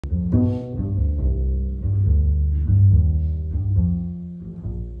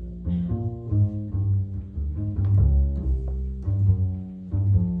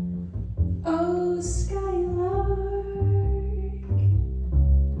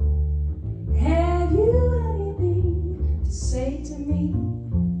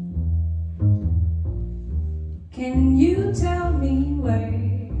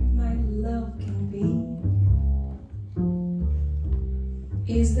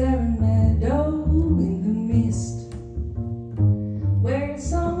there a meadow in the mist where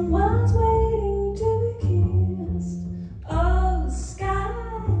someone's waiting to be kissed? Oh,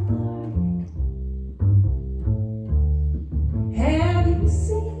 Skylark, have you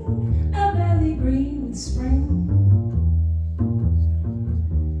seen a valley green with spring,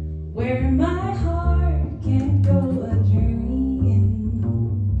 where my heart can't go a journeying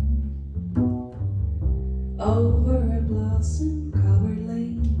over a blossom-covered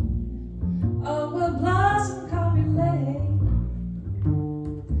lane? Oh, a blossom-covered lane.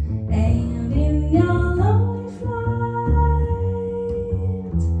 And in your lonely flight,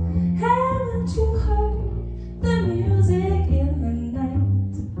 haven't you heard the music in the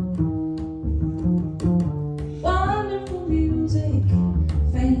night? Wonderful music,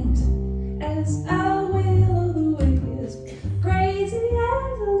 faint as a will-o'-the-wisp, crazy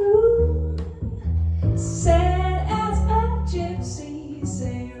as a loon, sad as a gypsy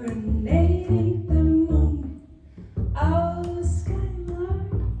serenading the moon. Oh,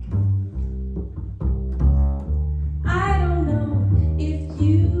 Skylark, I don't know if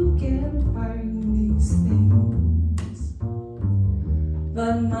you can find these things,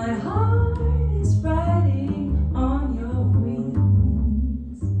 but my heart is riding on your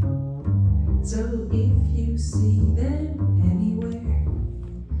wings. So if you see them anywhere,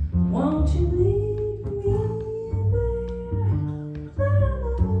 won't you leave me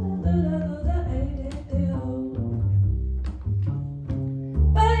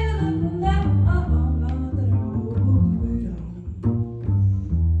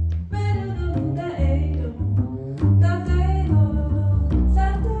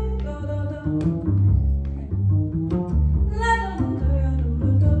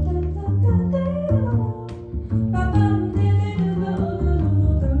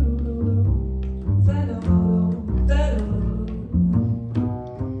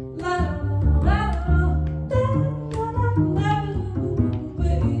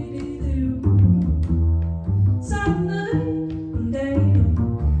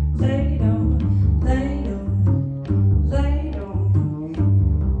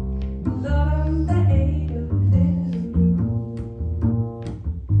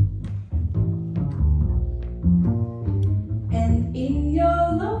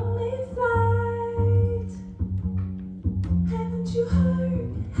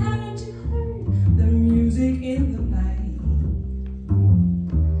haven't you heard the music in the night?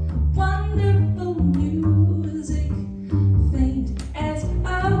 Wonderful music, faint as a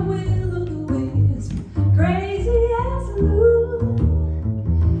will-o'-the-wisp, crazy as a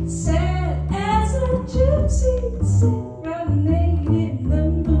loon, sad as a gypsy serenading the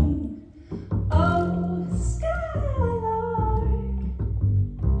moon. Oh, Skylark,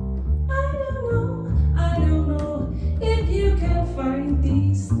 I don't know if you can find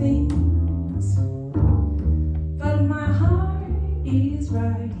these things,